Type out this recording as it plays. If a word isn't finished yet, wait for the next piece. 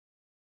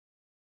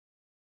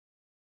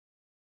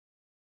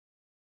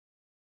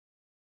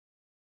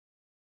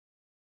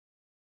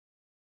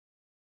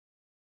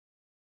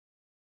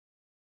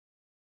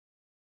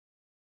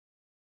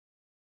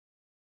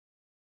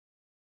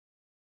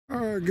All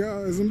right,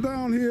 guys, I'm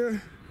down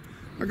here.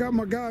 I got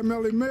my guy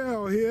Melly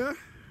Mel here.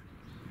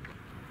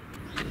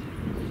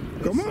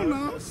 Come on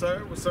now. Yes,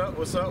 sir. What's up?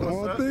 What's up?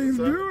 What's up? Allthings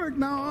Buick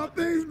now.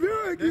 Allthings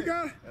Buick. You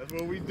got. That's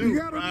what we do. You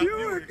got a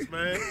Buick, Buicks,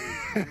 man.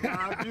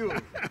 Ride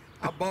Buick.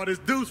 I bought his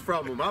deuce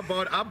from him. I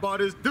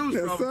bought his deuce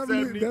from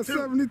him. 72. That's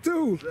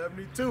 72.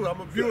 72. I'm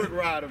a Buick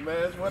rider,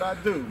 man. That's what I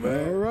do,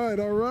 man. All right,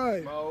 all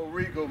right. My old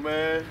Regal,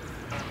 man.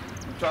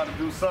 I'm trying to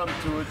do something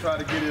to it. Try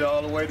to get it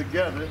all the way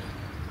together.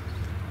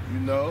 You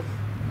know,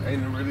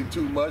 ain't really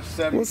too much.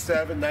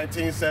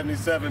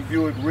 1977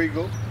 Buick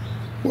Regal.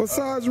 What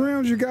size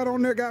rims you got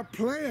on there? Got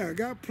player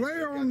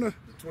on the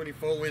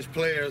 24-inch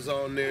players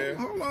on there.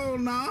 Hold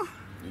on now.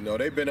 You know,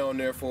 they've been on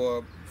there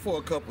for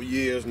a couple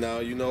years now.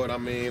 You know what I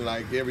mean?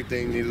 Like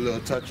everything needs a little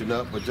touching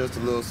up, but just a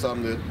little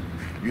something to,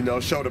 you know,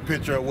 show the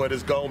picture of what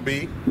it's gonna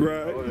be.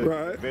 Right, you know,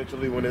 right.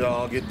 Eventually, when it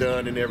all get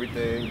done and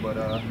everything.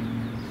 But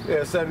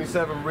yeah,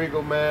 77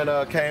 Regal,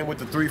 man, came with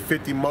the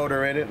 350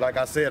 motor in it. Like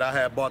I said, I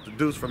had bought the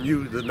deuce from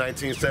you, the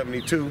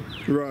 1972.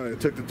 Right.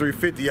 Took the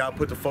 350 out,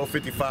 put the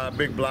 455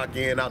 big block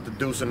in, out the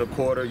deuce and a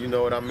quarter, you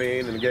know what I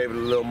mean? And gave it a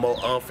little more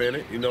oomph in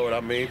it, you know what I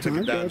mean? Took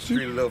it down the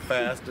street a little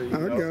faster. You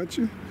know? Got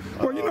you.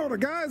 Well, you know, the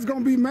guy's going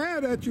to be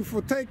mad at you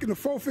for taking the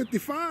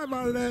 455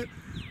 out of that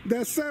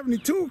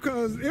 72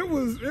 because it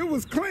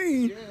was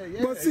clean.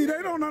 But see,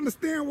 they don't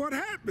understand what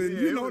happened.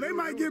 You know, they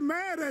might get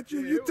mad at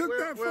you. You took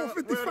that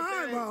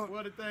 455 out.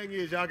 Well, the thing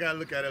is, y'all got to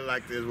look at it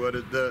like this. Well,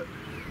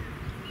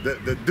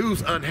 the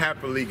deuce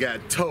unhappily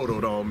got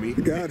totaled on me.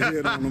 Got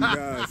hit on them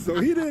guys. So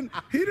he didn't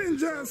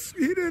just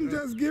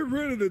get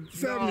rid of the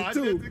 72. No, I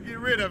didn't get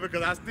rid of it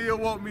because I still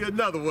want me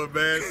another one,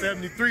 man.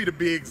 73 to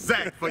be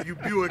exact for you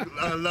Buick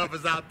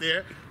lovers out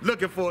there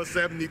looking for a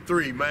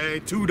 73,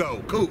 man.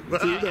 Two-door, cool.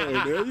 Two-door,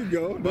 there you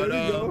go. There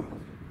you go.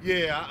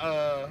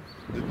 Yeah,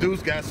 the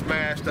deuce got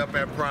smashed up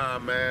at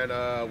Prime, man.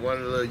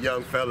 One of the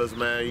young fellas,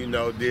 man, you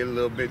know, did a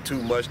little bit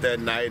too much that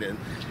night, and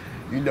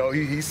you know,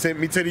 he sent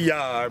me to the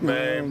yard,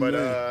 man.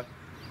 But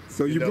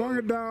so you brought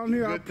it down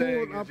here. I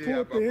pulled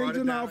the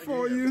engine out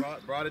for you.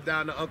 Brought it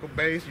down to Uncle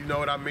Base. You know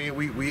what I mean?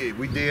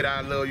 We did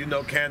our little, you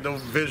know, candle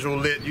visual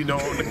lit, you know,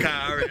 on the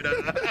car,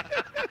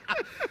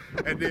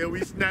 and then we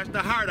snatched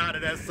the heart out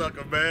of that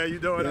sucker, man. You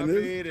know what I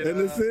mean? And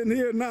it's in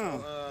here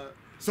now.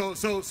 So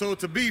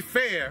to be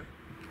fair,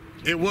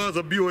 it was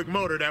a Buick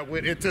motor that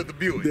went into the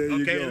Buick. There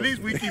you okay, go. At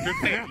least we keep it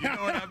fair. You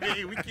know what I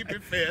mean? We keep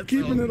it fair.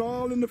 Keeping it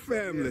all in the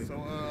family. Yeah,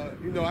 so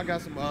you know, I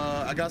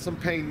got some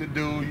painting to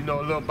do. You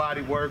know, a little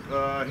body work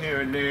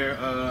here and there.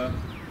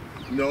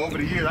 You know, over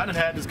the years, I done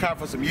had this car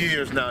for some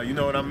years now. You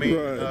know what I mean?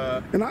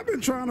 Right. And I've been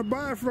trying to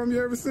buy it from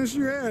you ever since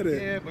you had it.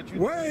 Yeah, but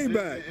way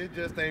back. It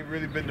just ain't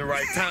really been the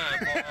right time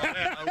for all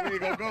that. We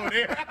ain't gonna go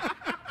there.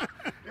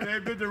 It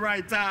ain't been the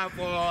right time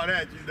for all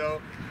that, you know.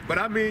 But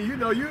I mean, you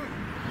know, you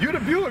the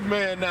Buick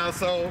man now,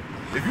 so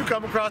if you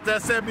come across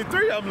that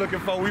 73 I'm looking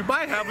for, we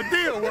might have a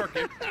deal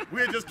working.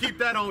 We'll just keep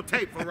that on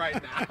tape for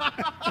right now.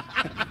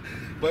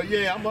 But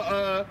yeah,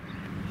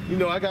 you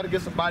know, I got to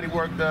get some body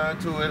work done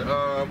to it.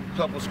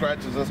 Couple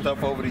scratches and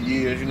stuff over the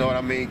years, you know what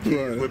I mean?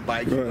 Kids with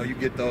bikes, you know, you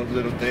get those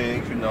little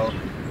things, you know,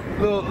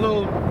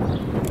 little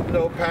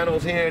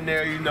panels here and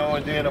there, you know,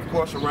 and then of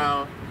course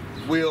around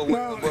wheel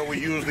where we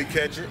usually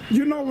catch it.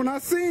 You know, when I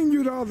seen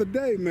you the other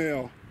day,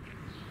 Mel,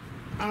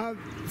 I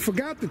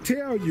forgot to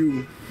tell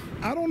you,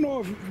 I don't know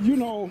if, you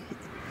know,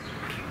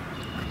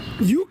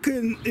 you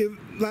can,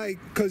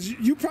 because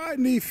you probably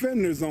need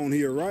fenders on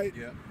here, right?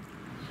 Yeah.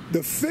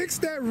 To fix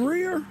that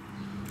rear,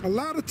 a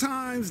lot of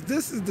times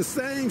this is the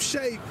same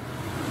shape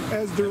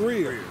as the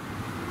rear.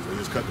 So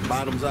just cut the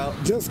bottoms out?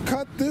 Just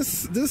cut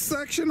this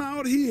section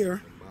out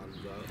here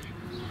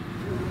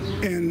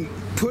and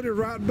put it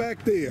right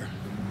back there.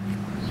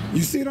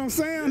 You see what I'm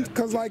saying?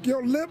 Because like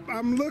your lip,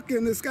 I'm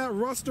looking, it's got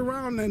rust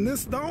around and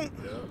this don't.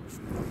 Yeah.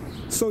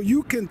 So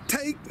you can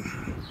take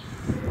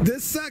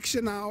this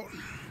section out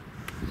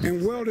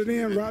and weld it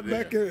in right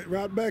back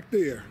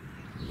there.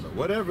 So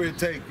whatever it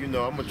takes, you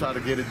know, I'm going to try to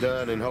get it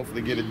done and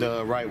hopefully get it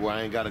done right where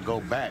I ain't got to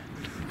go back.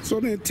 So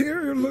the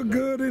interior look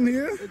good in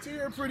here?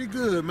 Interior pretty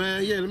good,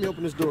 man. Yeah, let me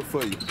open this door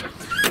for you.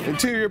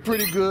 Interior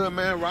pretty good,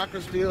 man.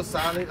 Rocker's still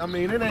solid. I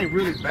mean, it ain't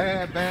really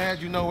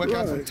bad. You know, it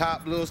got some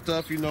top little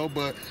stuff, you know,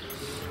 but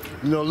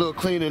you know, a little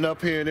cleaning up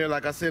here and there.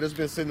 Like I said, it's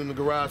been sitting in the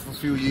garage for a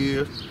few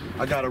years.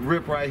 I got a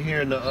rip right here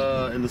in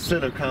the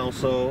center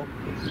console,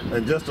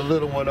 and just a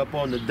little one up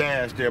on the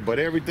dash there. But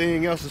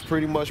everything else is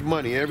pretty much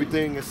money.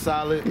 Everything is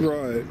solid.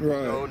 Right.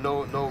 You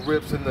know, no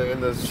rips in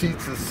the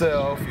sheets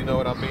itself. You know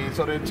what I mean?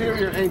 So the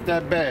interior ain't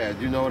that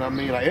bad. You know what I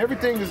mean? Like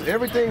everything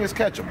is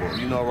catchable.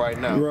 You know, right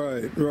now.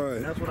 Right.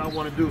 And that's what I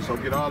want to do. So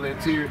get all the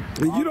interior.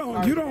 You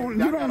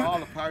don't all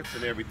the parts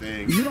and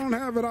everything. You don't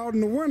have it out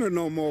in the winter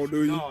no more,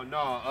 do you?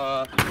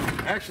 No.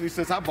 Actually,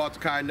 since I bought the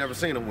car, I never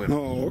seen them winter.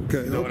 Oh,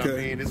 okay, you know what I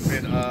mean? It's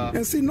been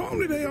and see,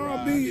 normally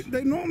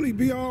they normally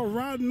be all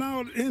riding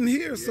out in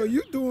here. So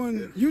you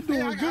doing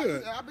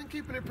good. I've been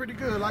keeping it pretty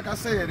good. Like I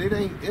said, it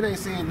ain't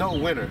seen no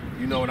winter.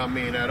 You know what I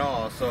mean at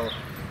all. So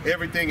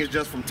everything is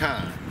just from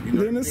time. You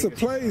know, then it's a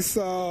place.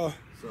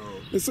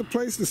 It's a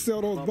place to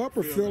sell those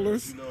bumper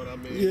fillers. You know what I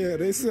mean? Yeah,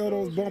 they sell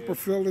those bumper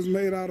fillers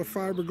made out of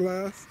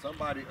fiberglass.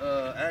 Somebody,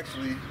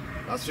 actually,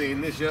 I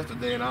seen this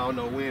yesterday, and I don't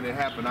know when it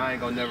happened. I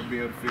ain't gonna never be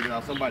able to figure it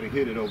out. Somebody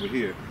hit it over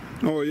here.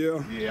 Oh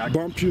yeah. Yeah.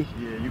 Bumped you.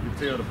 Yeah, you can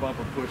tell the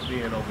bumper pushed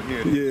in over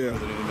here. Yeah.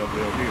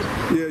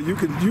 Over here. Yeah, you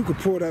can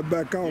pull that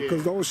back out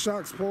because those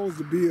shocks supposed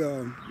to be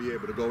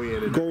able to go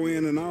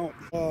in and out.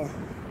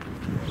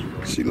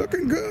 She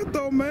looking good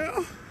though,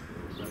 Mel.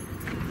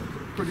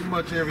 Pretty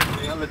much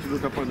everything. I'll let you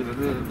look up under the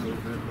hood a little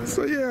bit, man.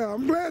 So yeah,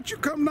 I'm glad you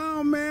come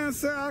down, man.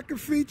 Say I can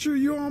feature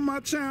you on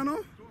my channel.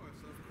 Of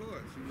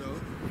course, you know.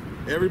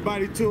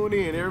 Everybody tune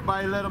in.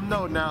 Everybody let them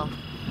know now.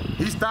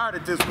 He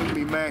started this with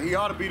me, man. He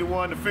ought to be the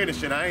one to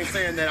finish it. I ain't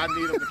saying that I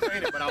need him to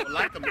paint it, but I would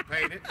like him to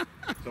paint it.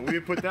 So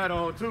we'll put that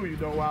on too, you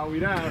know, while we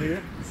down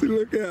here. See,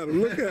 look at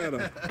him, look at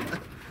him.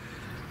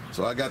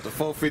 So I got the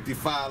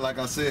 455, like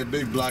I said,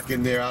 big block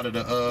in there out of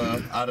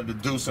the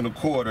deuce and a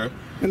quarter.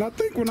 And I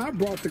think when I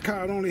brought the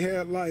car, it only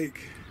had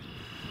like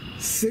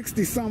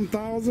 60-some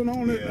thousand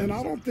on it, and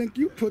I don't think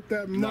you put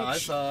that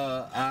much.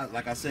 No, it's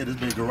like I said, it's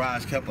been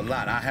garage kept a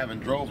lot. I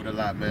haven't drove it a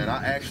lot, man.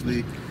 I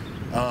actually.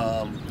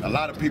 A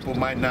lot of people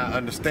might not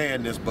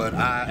understand this, but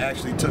I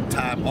actually took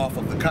time off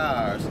of the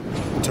cars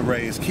to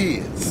raise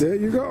kids. There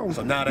you go.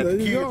 So now that the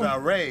kids are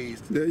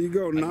raised, there you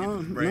go.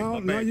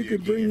 Now you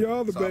can bring your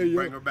other baby,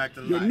 bring her back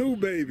to your life, new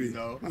baby. You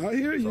know? I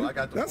hear you. So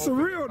That's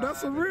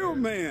a real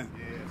man.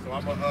 Yeah. So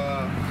I'm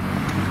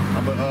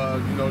you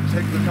know,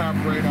 take the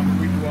carburetor. I'm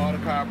gonna redo all the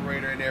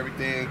carburetor and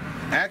everything.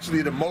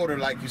 Actually, the motor,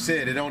 like you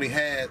said, it only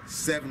had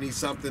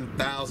 70-something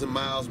thousand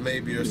miles,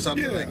 maybe, or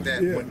something like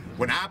that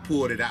when I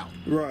pulled it out.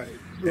 Right.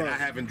 And I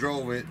haven't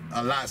drove it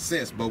a lot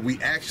since, but we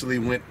actually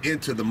went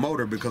into the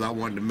motor because I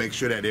wanted to make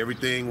sure that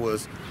everything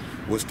was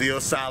still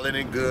solid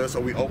and good. So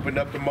we opened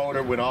up the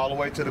motor, went all the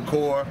way to the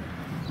core,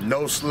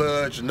 no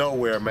sludge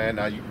nowhere, man.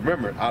 Now you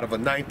remember, out of a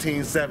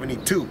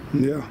 1972,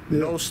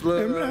 no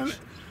sludge,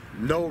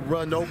 no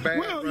run, no bad.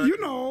 Well, run. you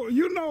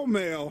know,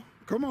 Mel.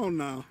 Come on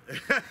now.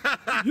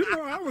 You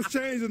know I was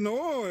changing the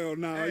oil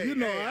now. Hey,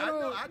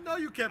 I know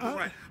you kept it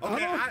right.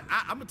 Okay,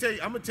 I'm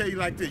gonna tell you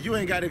like this. You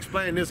ain't gotta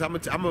explain this. I'm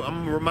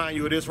gonna remind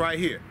you of this right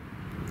here.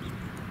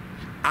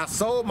 I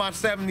sold my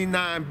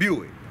 '79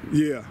 Buick.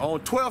 Yeah. On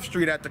 12th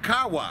Street at the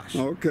car wash.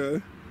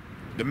 Okay.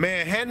 The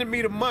man handed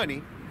me the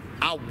money.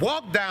 I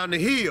walked down the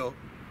hill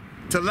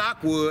to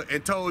Lockwood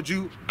and told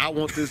you I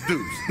want this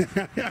deuce.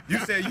 You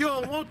said you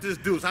don't want this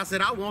deuce. I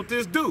said I want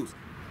this deuce.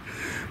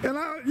 And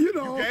you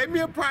gave me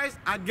a price,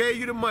 I gave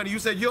you the money. You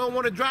said you don't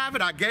want to drive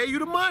it, I gave you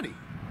the money.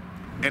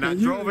 And I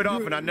drove it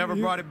off and I never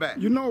brought it back.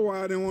 You know why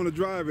I didn't want to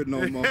drive it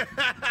no more.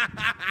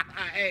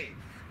 Hey,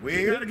 we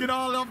ain't got to get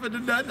all up into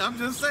nothing, I'm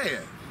just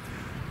saying.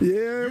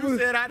 Yeah, you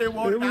said I didn't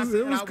want it.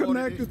 It was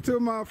connected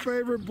to my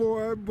favorite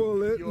boy,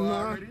 Bullet. You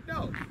already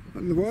know.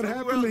 What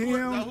happened to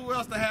him? Who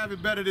else to have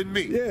it better than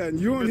me? Yeah, and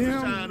you and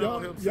him,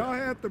 y'all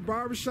had the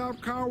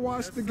barbershop car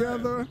wash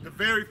together. The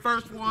very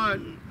first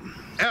one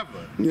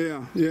ever.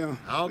 Yeah.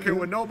 I don't care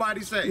what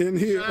nobody say. In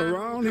here,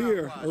 around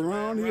here,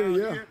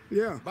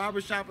 yeah.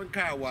 Barbershop and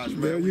car wash,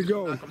 man. There you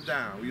go. Knock them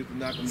down. We used to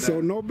knock them down.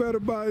 So no better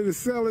body to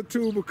sell it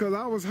to because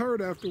I was hurt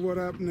after what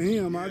happened to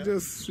him. I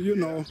just,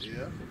 know.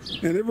 Yeah.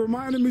 And it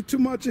reminded me too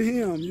much of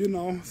him,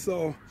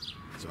 So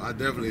I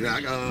definitely,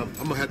 I'm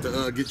gonna have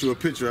to get you a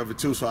picture of it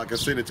too, so I can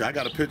send it to you. I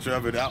got a picture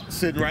of it out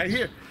sitting right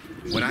here.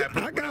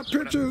 I got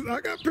pictures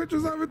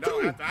of it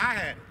too. After I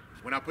had it.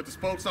 When I put the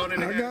spokes on it,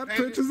 I got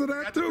pictures of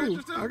that too.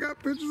 I got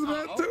pictures of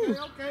that too.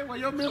 Okay. Well,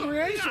 your memory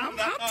ain't short.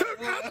 I took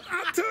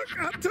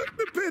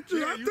the pictures.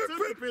 Yeah, you took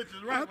the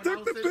pictures, right? I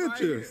took the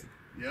pictures.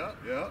 Right.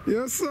 Yeah.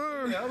 Yes,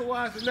 sir. Yeah,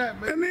 otherwise than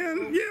that, man. And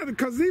then,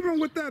 because even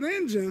with that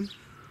engine,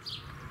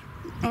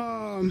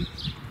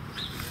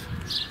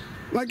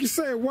 like you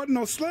say, it wasn't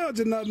no sludge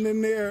or nothing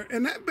in there,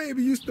 and that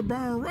baby used to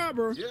burn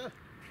rubber. Yeah.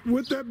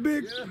 With that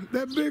big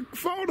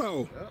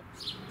photo. Yep.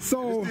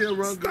 So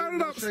start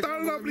it up.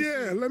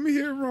 Yeah, let me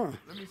hear it run.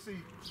 Let me see.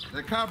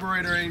 The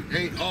carburetor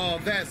ain't all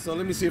that, so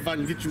let me see if I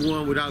can get you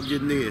one without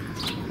getting in.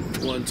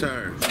 One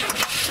turn.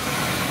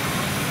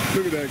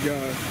 Look at that,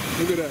 guys.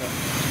 Look at that.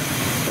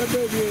 That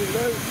baby,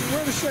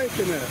 where the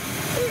shaking at?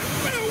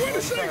 Man, where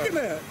the shaking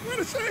at? Where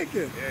the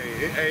shaking?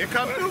 Hey, it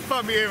comes through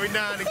for me every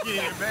now and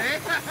again, man.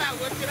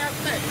 What can I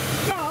say?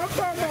 No, I'm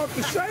talking about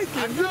the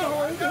shaking. I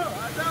know.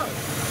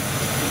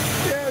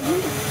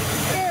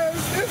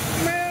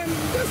 Man,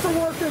 it's a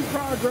work in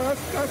progress.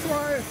 That's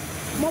why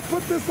I'm gonna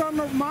put this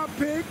under my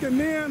pick, and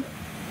then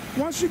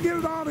once you get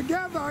it all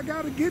together, I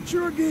gotta get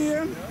you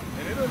again. Yeah.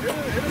 And it'll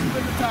spend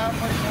the time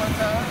for you one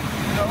time.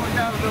 We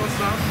got a little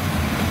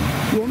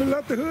something. You want me to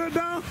let the hood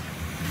down?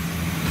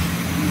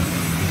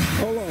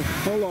 Hold on.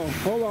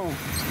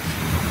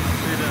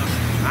 See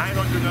now, I ain't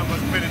gonna do nothing but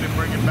spin it and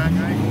bring it back.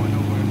 I ain't going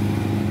nowhere.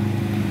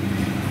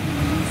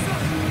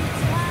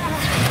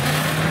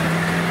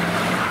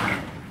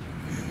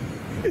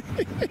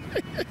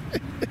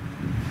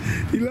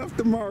 He left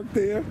the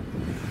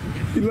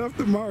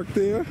mark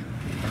there.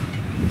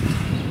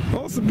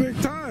 Those are big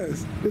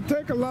tires. It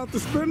take a lot to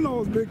spin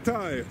those big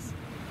tires.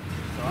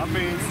 So I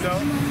mean, you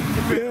know.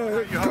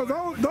 Yeah,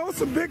 because those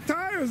some big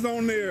tires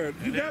on there.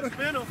 You gotta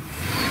spin them.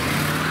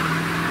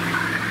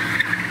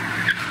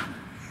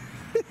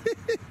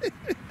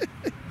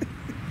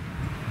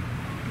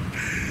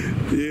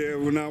 Yeah,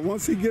 well now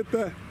once he get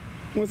that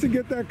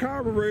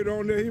carburetor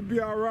on there, he'll be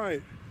all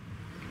right.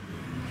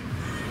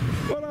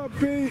 What up,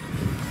 Pete?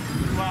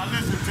 Well, I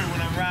listen to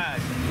when I'm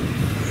riding.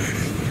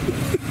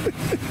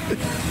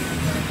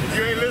 If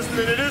you ain't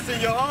listening to this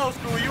in your old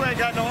school, you ain't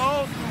got no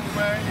old school,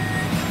 man.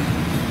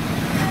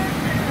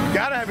 You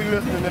gotta have you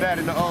listening to that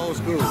in the old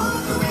school.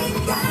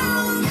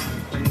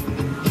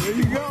 There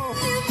you go.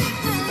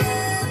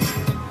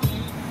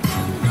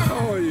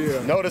 Oh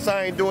yeah. Notice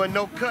I ain't doing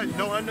no cutting,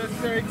 no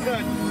unnecessary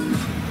cutting.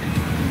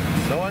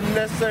 No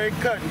unnecessary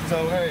cutting.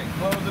 So hey,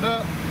 close it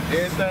up.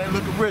 Everything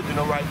look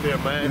original right there,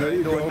 man. There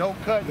you doing go. No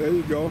cutting. There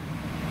you go.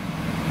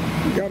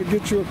 You got to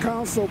get you a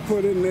console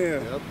put in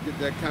there. Yep, get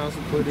that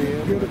console put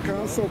in. Get a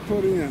console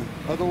put in.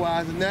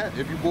 Otherwise than that,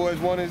 if you boys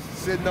want it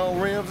sitting on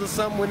rims or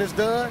something when it's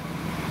done,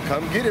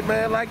 come get it,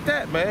 man, like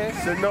that, man.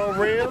 Sitting on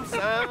rims,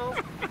 sounds.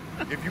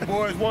 If you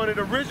boys want it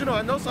original,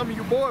 I know some of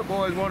you boys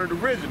want it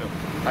original.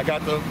 I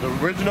got the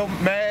original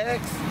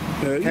mags,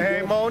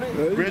 came on it.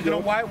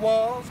 Original white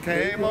walls,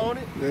 came on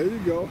it. There you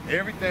go.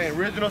 Everything.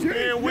 Original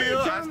steering wheel,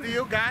 I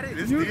still got it.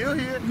 It's still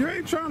here. You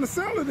ain't trying to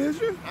sell it,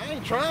 is you? I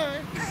ain't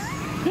trying.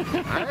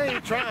 I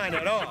ain't trying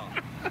at all.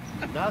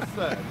 Not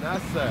sir,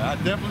 not sir. I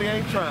definitely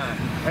ain't trying.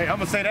 Hey, I'm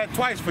gonna say that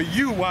twice for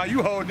you while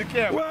you hold the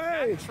camera. Well,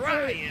 hey,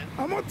 trying.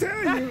 I'm gonna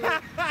tell you,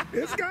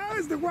 it's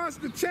guys that watch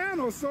the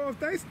channel, so if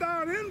they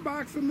start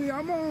inboxing me,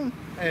 I'm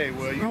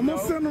gonna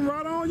send them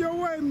right on your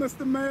way,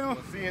 Mr. Mel.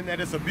 Well, seeing that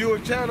it's a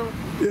Buick channel,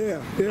 yeah.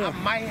 I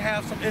might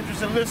have some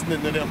interest in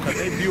listening to them because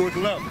they Buick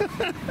lovers.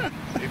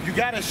 If you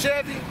got a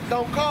Chevy,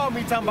 don't call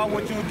me talking about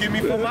what you would give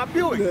me for my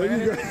Buick,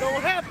 man. It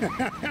don't happen.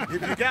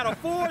 If you got a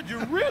Ford,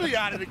 you're really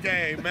out of the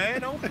game,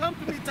 man. Don't come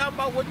to me talking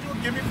about what you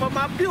would give me for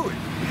my Buick.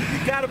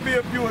 You gotta be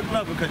a Buick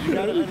lover because you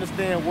gotta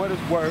understand what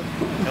it's worth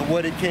and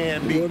what it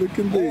can be. What it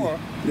can be. Or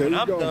when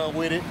I'm done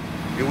with it,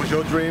 it was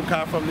your dream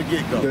car from the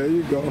get-go. There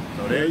you go.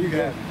 So there you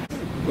go.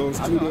 Those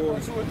two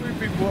doors. I know 2 or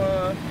 3 people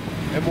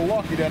in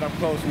Milwaukee that I'm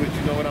close with,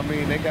 you know what I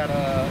mean? They got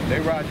they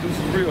ride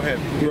deuces real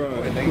heavy. Right,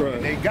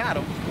 and they got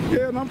them.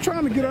 Yeah, and I'm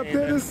trying to get up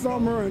there this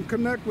summer and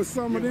connect with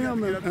some of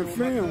them and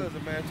film. My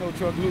cousin, man, Tow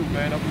Truck Lou,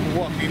 man, up in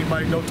Milwaukee.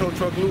 Anybody know Tow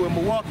Truck Lou in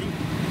Milwaukee?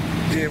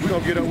 Yeah, we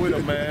gonna get up with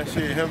him, man.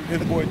 Shit,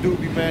 his boy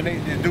Doobie, man.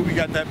 Doobie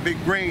got that big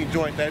green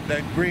joint. That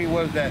green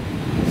was that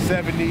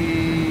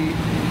 70.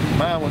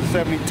 Mine was a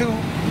 72.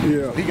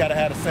 Yeah. He gotta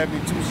have a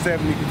 72,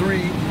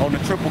 73 on the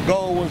triple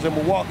gold ones in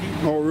Milwaukee.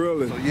 Oh,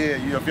 really? So yeah,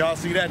 if y'all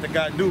see that, the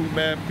guy Doobie,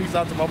 man. Peace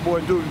out to my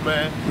boy Doobie,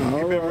 man.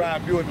 He been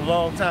riding Buick a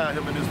long time.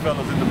 Him and his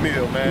fellas in the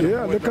mill, man.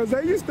 Yeah, because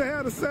they used to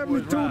have the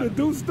 72, the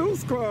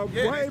Deuce Club,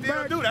 way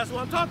back. That's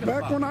what I'm talking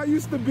about. Back when I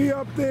used to be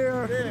up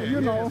there,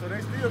 you know. So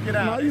they still get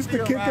out. I used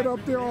to kick it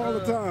up there all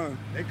the time.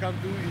 They come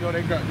through, you know,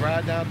 they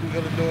ride down through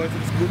Illinois to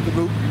the Scoop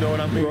Loop, you know what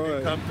I mean? Right,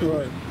 they come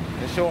through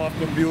and show off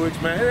them Buicks,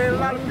 man. There ain't a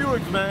lot of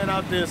Buicks, man,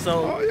 out there,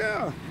 so. Oh,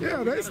 yeah.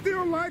 Yeah, they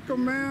still like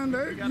them, man.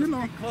 They, you know.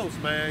 Stay close,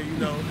 man, you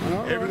know.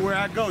 Everywhere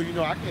I go, you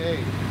know, I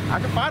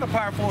can find a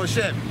part for a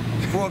Chevy,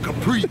 for a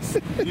Caprice,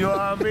 you know what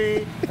I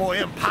mean? For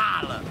an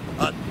Impala,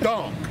 a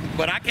Dunk.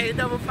 But I can't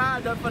never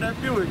find that for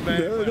that Buick,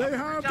 man. They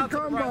hard to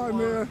come by,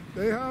 man.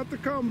 They hard to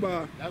come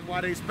by. That's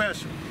why they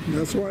special.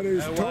 That's why they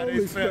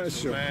totally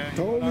special. Man.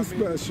 Totally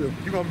special.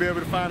 You're going to be able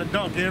to find a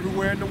Dunk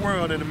everywhere in the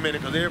world in a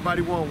minute because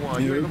everybody want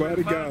one.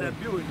 Everybody got that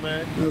Buick,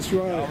 man. That's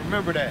right. I'll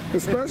remember that.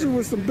 Especially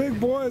with some big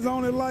boys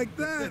on it like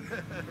that.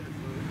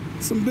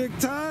 Some big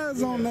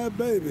tires on that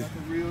baby. That's a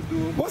real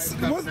dude. What's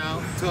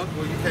out, tuck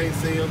where you can't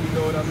see them, you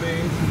know what I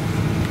mean?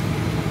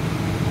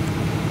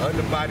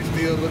 Underbody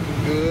still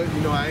looking good.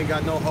 You know, I ain't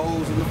got no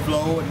holes in the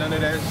floor and none of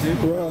that shit.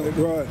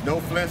 Right. No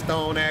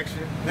Flintstone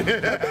action.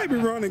 That baby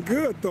running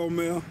good though,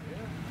 Mel.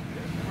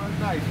 Yeah, run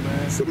nice,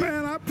 man. So,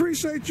 man, I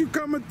appreciate you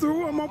coming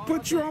through. I'm gonna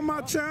put you on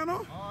my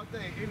channel. All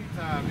day,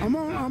 anytime.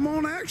 I'm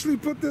gonna actually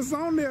put this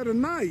on there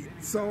tonight.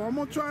 So I'm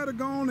gonna try to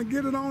go on and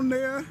get it on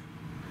there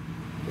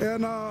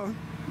and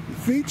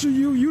feature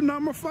you. You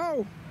number 4.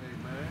 Hey,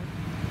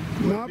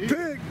 man.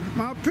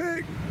 My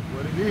pick.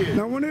 What it is.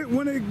 Now when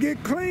it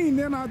get clean,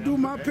 then I do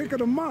my pick of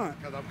the month.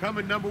 Because I'm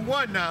coming number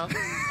 1 now.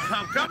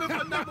 I'm coming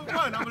for number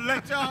 1. I'm gonna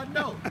let y'all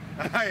know.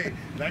 Hey,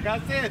 like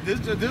I said, this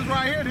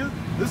right here,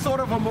 this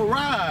sort of a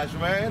mirage,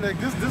 man. Like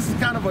this is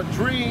kind of a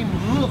dream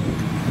look.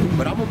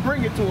 But I'm gonna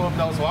bring it to him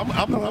though. So I'm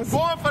going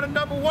for the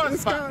number 1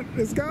 spot.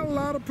 It's got a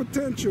lot of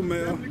potential,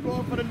 man. Definitely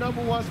going for the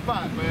number 1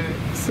 spot, man.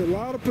 It's a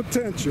lot of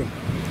potential.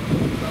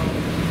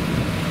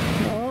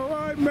 All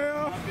right,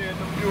 Mel. There's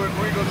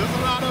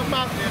a lot of them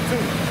out there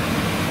too.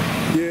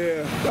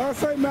 Yeah, like I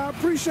say, man, I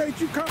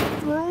appreciate you coming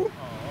through.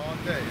 All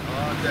day.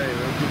 Let's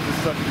get this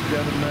sucker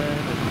together, man.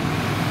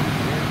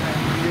 And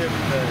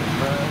everything,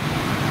 man.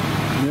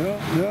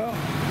 Yeah.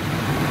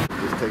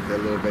 Just take that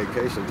little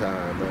vacation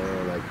time,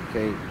 man. Like you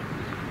can't,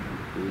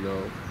 you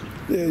know,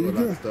 do a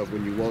lot of stuff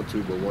when you want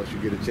to, but once you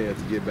get a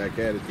chance to get back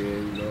at it,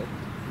 then you know,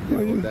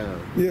 you go down.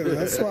 Yeah,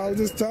 that's why I was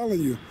just telling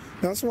you.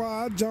 That's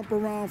why I jump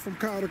around from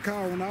car to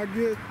car. When I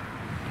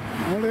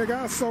only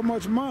got so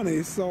much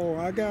money, so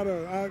I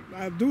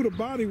do the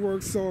body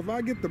work. So if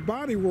I get the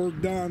body work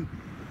done,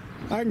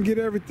 I can get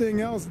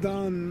everything else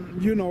done,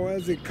 you know,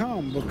 as it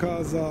comes,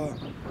 because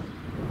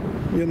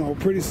you know,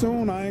 pretty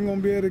soon I ain't gonna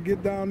be able to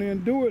get down there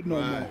and do it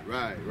no more.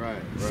 Right.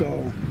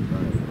 So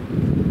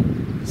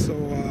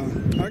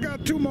I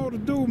got 2 more to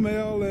do,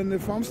 Mel, and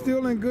if I'm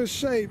still in good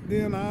shape,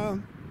 then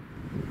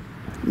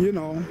you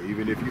know.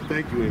 Even if you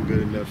think you're in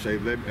good enough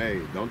shape,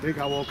 hey, don't think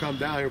I won't come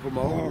down here for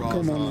my overalls.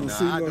 Come on, now.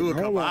 see, I look, do a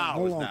couple hold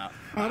hours on. now.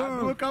 I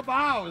do a couple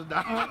hours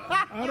now.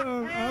 I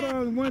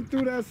done went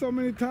through that so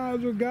many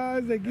times with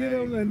guys. They get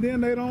them and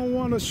then they don't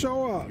want to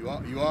show up.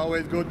 You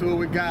always go through it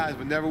with guys,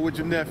 but never with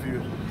your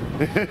nephew.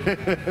 You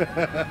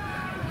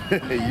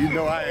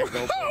know I ain't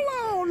gonna.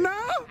 Hold on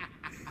now.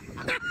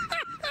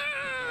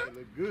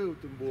 Look good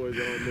with them boys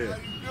on there. How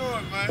you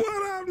doing, man?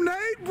 What up,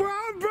 Nate? Bro,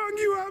 I brung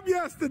you up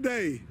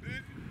yesterday.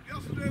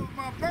 Yesterday was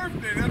my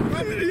birthday. That's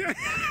Mother's Day.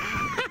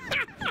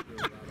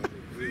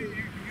 See,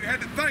 you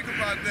had to think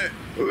about that.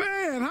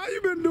 Man, how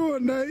you been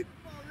doing, Nate?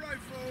 All right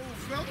for old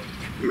fella.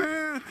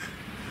 Man,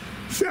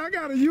 see, I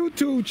got a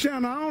YouTube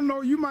channel. I don't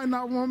know, you might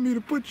not want me to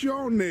put you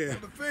on there.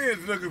 The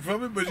feds looking for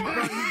me, but you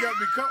got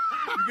me caught.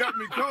 You got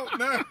me caught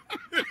now.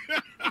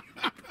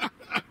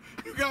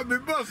 You got me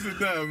busted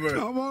down, man.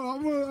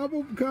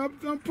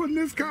 I'm putting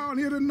this car on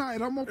here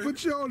tonight. I'm gonna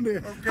put you on there.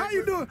 Okay, how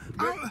you doing?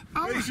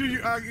 Make sure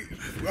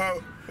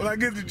when I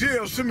get to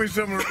jail, send me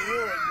some of the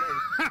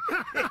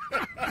reward.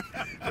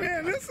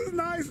 Man, this is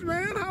nice,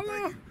 man. How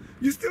long?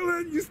 You still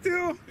in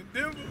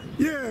Denver?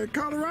 Yeah,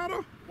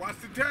 Colorado? Watch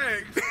the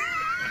tags.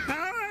 All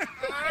right.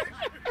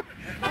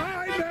 All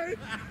right, Nate.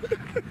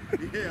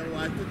 Yeah,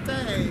 watch the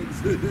tags.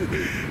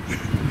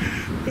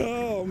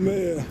 Oh,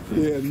 man.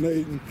 Yeah,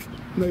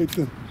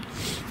 Nathan.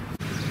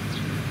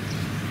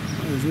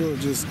 Might as well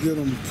just get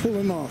them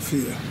pulling off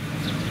here.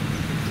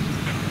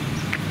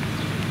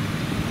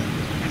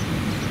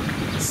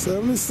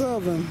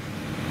 77,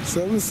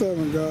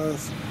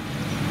 guys.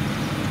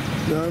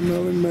 Got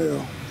Melly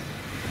Mel.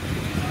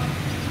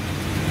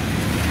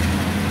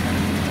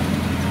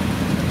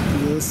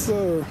 Yes,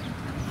 sir.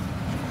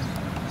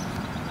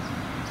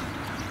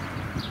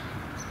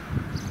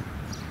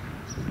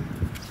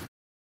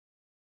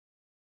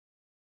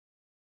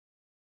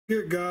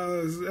 Here,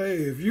 guys, hey,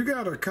 if you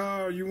got a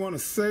car you want to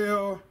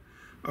sell,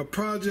 a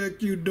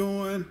project you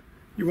doing,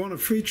 you want to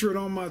feature it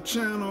on my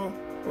channel,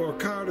 or a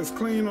car that's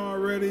clean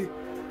already,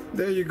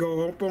 there you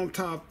go, up on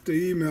top, the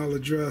email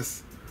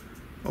address,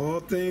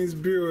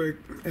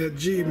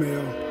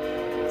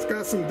 allthingsbuick@gmail. It's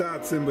got some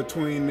dots in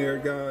between there,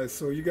 guys,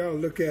 so you got to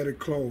look at it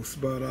close,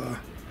 but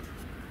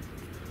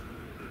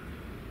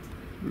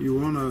you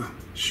want to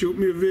shoot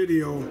me a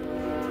video,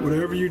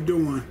 whatever you're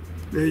doing,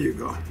 there you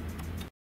go.